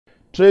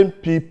train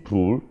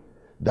people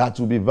that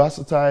will be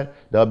versatile,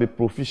 that will be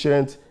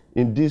proficient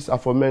in these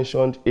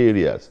aforementioned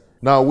areas.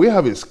 Now, we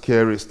have a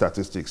scary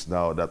statistics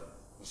now that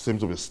seem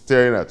to be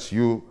staring at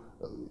you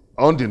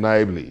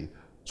undeniably.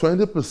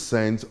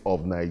 20%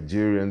 of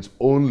Nigerians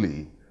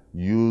only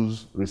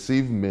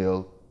receive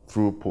mail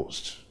through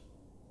post.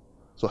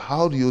 So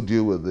how do you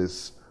deal with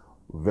this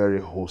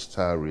very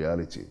hostile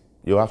reality?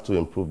 You have to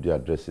improve the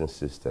addressing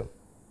system,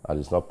 and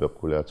it's not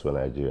peculiar to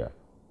Nigeria.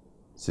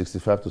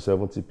 65 to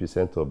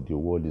 70% of the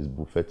world is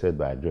buffeted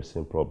by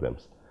addressing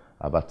problems.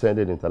 I've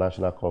attended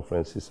international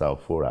conferences and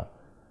fora,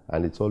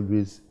 and it's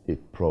always a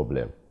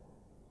problem.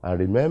 I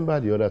remember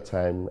the other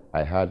time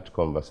I had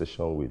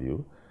conversation with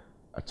you,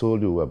 I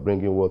told you we're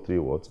bringing Word 3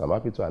 words. I'm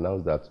happy to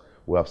announce that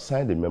we have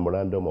signed a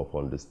memorandum of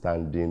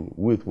understanding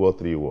with Word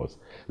 3 words.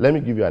 Let me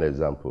give you an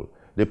example.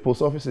 The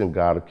post office in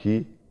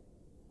Garki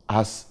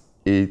has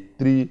a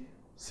 3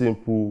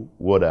 simple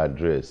word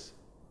address: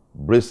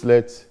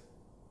 bracelet,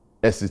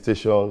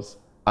 excitations,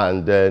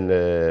 and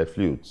then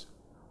flute.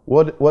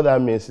 What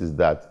that means is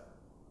that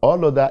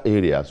all other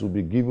areas will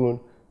be given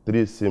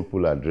 3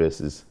 simple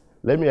addresses.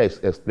 Let me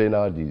explain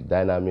how the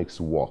dynamics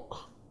work.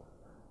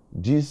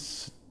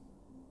 This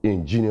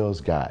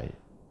ingenious guy,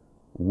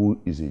 who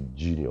is a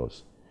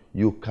genius,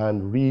 you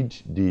can read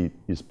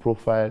his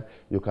profile,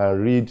 you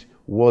can read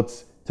what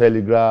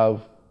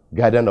Telegraph,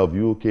 Guardian of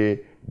UK,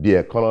 The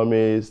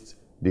Economist,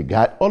 The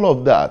Guide, all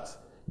of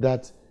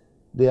that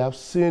they have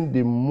seen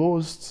the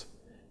most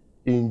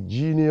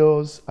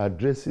ingenious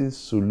addressing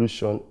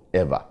solution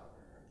ever.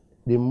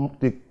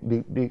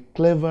 The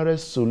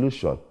cleverest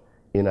solution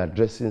in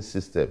addressing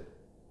system.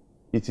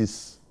 It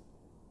is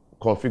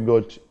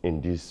configured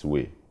in this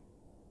way.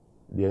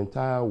 The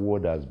entire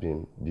world has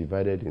been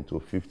divided into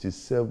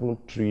 57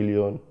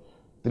 trillion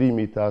 3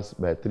 meters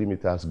by 3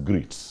 meters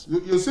grids.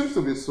 You seem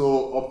to be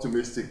so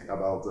optimistic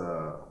about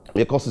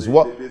because it's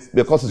working.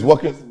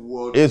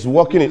 It's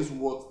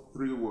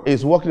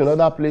working in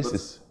other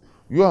places.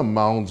 But you are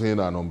mounting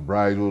an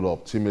unbridled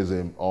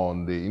optimism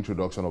on the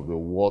introduction of the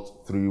Word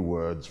 3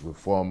 words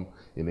reform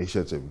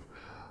initiative.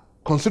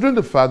 Considering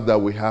the fact that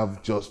we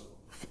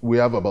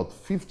have about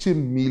 50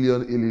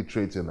 million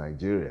illiterates in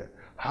Nigeria,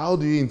 how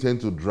do you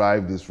intend to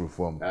drive this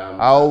reform?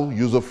 How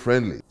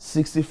user-friendly?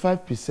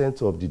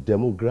 65% of the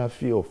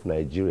demography of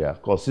Nigeria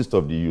consists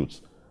of the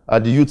youth.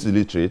 Are the youth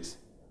illiterate?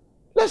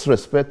 Let's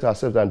respect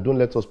ourselves and don't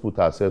let us put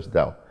ourselves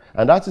down.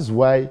 And that is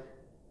why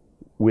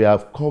we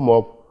have come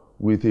up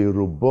with a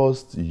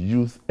robust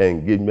youth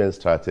engagement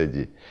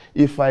strategy.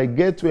 If I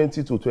get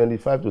 20 to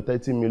 25 to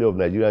 30 million of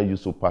Nigerian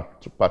youth to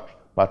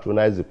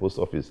patronize the post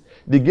office,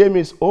 the game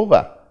is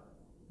over.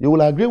 You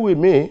will agree with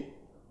me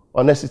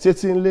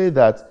unhesitatingly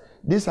that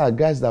these are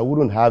guys that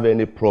wouldn't have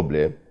any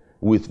problem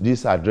with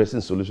this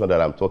addressing solution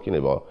that I'm talking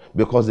about,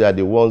 because they are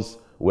the ones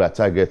we are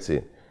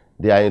targeting.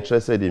 They are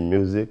interested in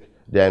music,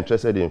 they are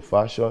interested in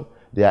fashion,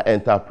 they are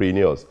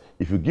entrepreneurs.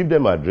 If you give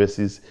them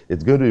addresses,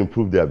 it's going to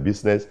improve their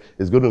business,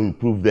 it's going to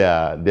improve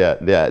their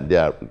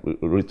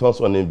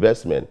returns on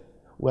investment.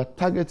 We're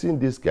targeting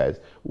these guys.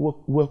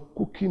 We're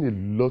cooking a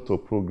lot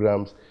of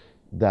programs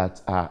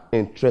that are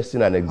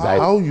interesting and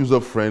exciting. How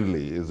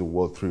user-friendly is the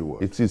Word 3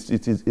 word?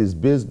 It's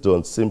based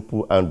on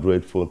simple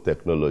Android phone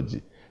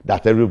technology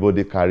that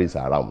everybody carries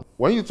around.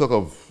 When you talk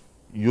of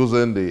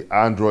using the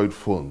Android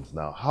phones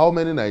now, how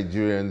many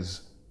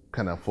Nigerians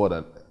can afford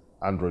an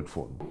Android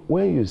phone?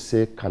 When you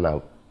say can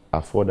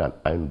afford an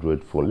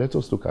Android phone, let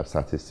us look at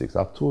statistics.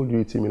 I've told you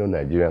 80 million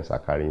Nigerians are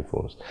carrying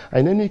phones.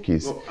 In any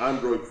case, no,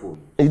 Android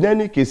phone. In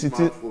any case, it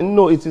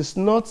is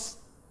not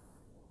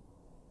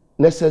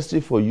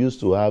necessary for you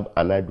to have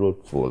an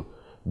Android phone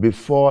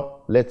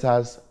before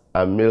letters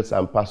and mails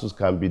and parcels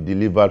can be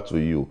delivered to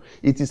you.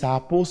 It is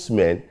our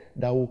postmen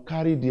that will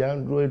carry the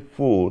Android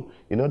phone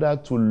in order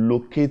to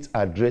locate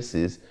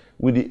addresses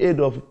with the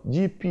aid of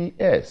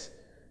GPS.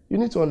 You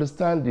need to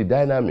understand the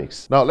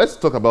dynamics. Now, let's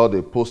talk about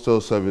the Postal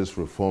Service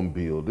Reform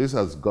Bill. This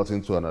has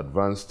gotten to an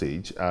advanced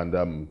stage,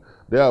 and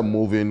they are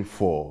moving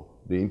for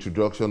the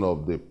introduction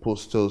of the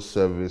Postal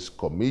Service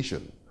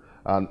Commission.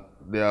 And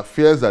there are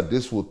fears that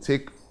this will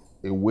take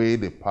away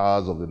the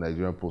powers of the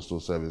Nigerian Postal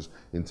Service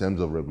in terms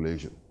of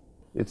regulation.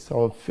 It's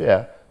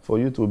unfair for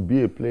you to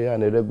be a player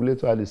and a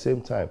regulator at the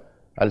same time.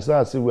 And it's not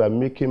as if we are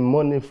making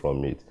money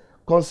from it.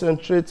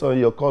 Concentrate on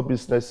your core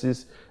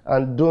businesses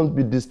and don't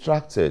be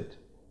distracted.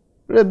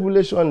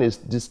 Regulation is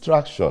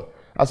distraction.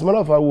 As a matter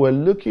of fact, we're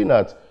looking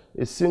at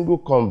a single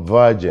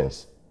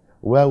convergence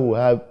where we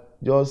have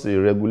just a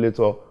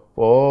regulator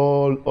for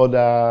all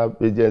other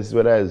agencies,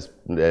 whether it's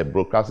the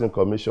Broadcasting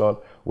Commission,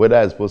 whether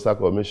it's Postal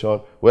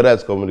Commission, whether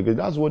it's communication.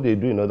 That's what they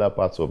do in other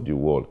parts of the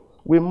world.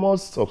 We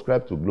must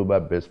subscribe to global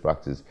best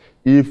practice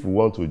if we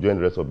want to join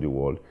the rest of the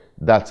world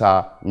that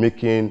are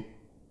making,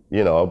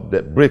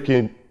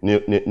 breaking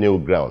new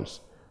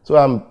grounds. So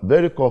I'm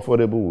very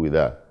comfortable with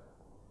that.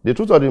 The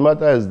truth of the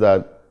matter is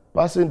that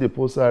passing the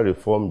Postal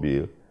Reform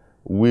Bill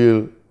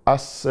will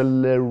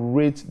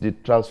accelerate the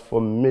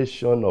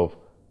transformation of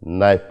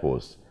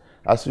NIPOST.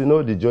 As you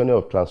know, the journey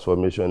of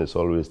transformation is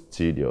always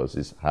tedious,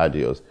 it's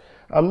arduous.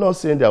 I'm not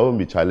saying there won't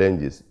be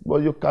challenges,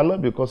 but you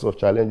cannot, because of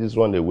challenges,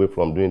 run away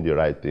from doing the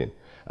right thing.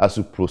 As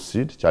you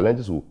proceed,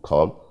 challenges will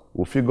come.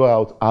 We'll figure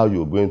out how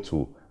you're going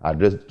to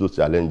address those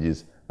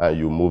challenges, and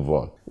you move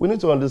on. We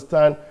need to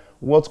understand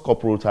what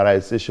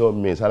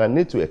corporatization means, and I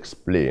need to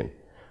explain.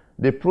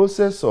 The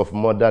process of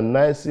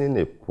modernizing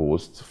a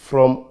post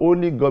from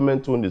only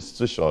government-owned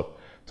institution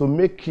to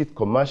make it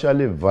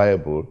commercially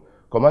viable,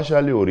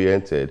 commercially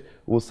oriented,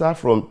 will start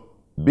from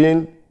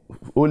being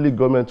only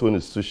government-owned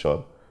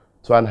institution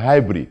to an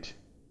hybrid.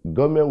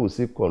 Government will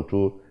still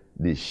control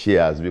the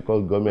shares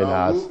because government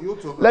has...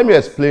 Let me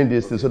explain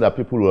this so that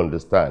people will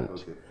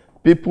understand.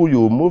 People,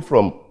 you move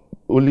from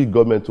only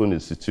government-owned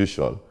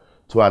institution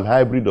to an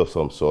hybrid of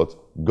some sort,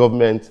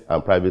 government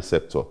and private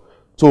sector,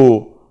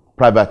 to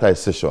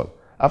privatization.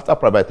 After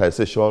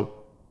privatization,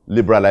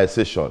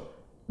 liberalization.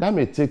 That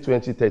may take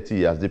 20, 30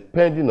 years,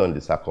 depending on the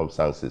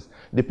circumstances,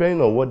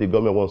 depending on what the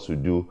government wants to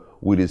do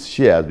with its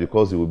shares,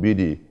 because it will be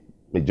the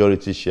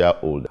majority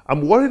shareholder.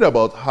 I'm worried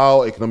about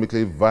how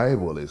economically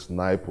viable is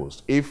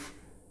NIPOST if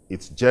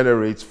it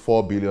generates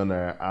 4 billion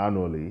naira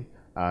annually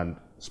and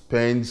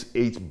spends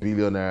 8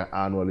 billion naira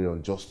annually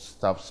on just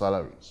staff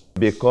salaries.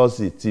 Because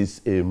it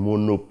is a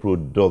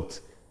monoproduct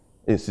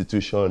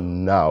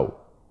institution now.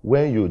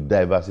 When you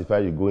diversify,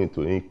 you go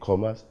into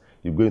e-commerce,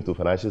 you go into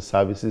financial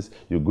services,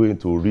 you go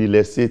into real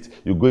estate,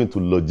 you go into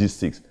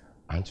logistics.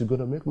 Aren't you going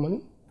to make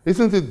money?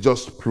 Isn't it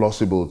just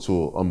plausible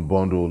to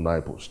unbundle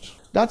NIPOST?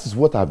 That is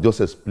what I've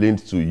just explained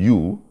to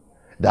you,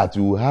 that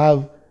you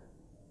have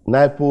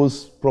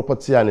NIPOST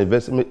Property and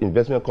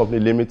Investment Company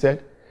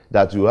Limited,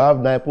 that you have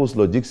NIPOST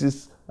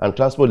Logistics and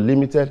Transport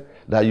Limited,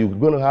 that you're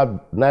going to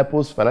have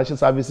NIPOST Financial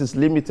Services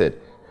Limited.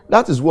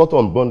 That is what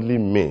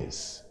unbundling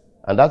means,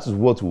 and that is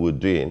what we're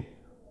doing.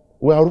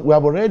 We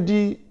have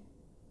already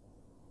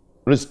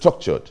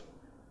restructured.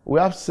 We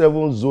have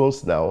 7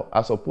 zones now,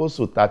 as opposed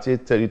to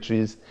 38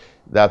 territories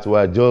that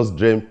were just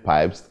drain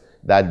pipes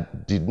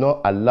that did not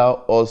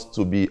allow us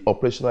to be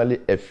operationally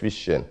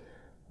efficient.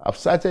 I've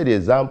cited the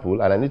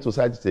example, and I need to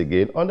cite it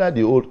again. Under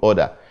the old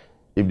order,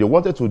 if they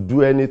wanted to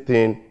do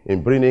anything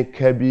in bringing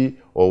Kebbi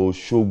or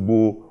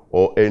Osogbo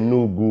or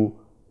Enugu,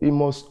 it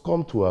must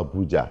come to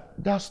Abuja.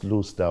 That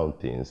slows down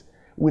things.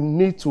 We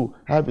need to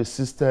have a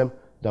system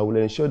that will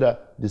ensure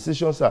that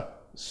decisions are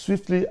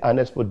swiftly and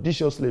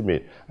expeditiously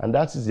made. And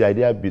that is the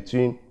idea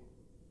between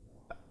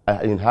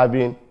in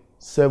having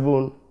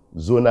 7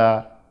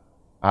 zonal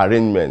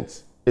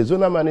arrangements. A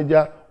zonal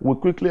manager will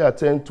quickly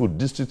attend to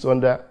districts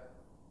under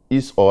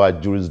his or her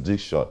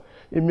jurisdiction.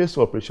 It makes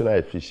operational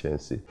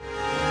efficiency.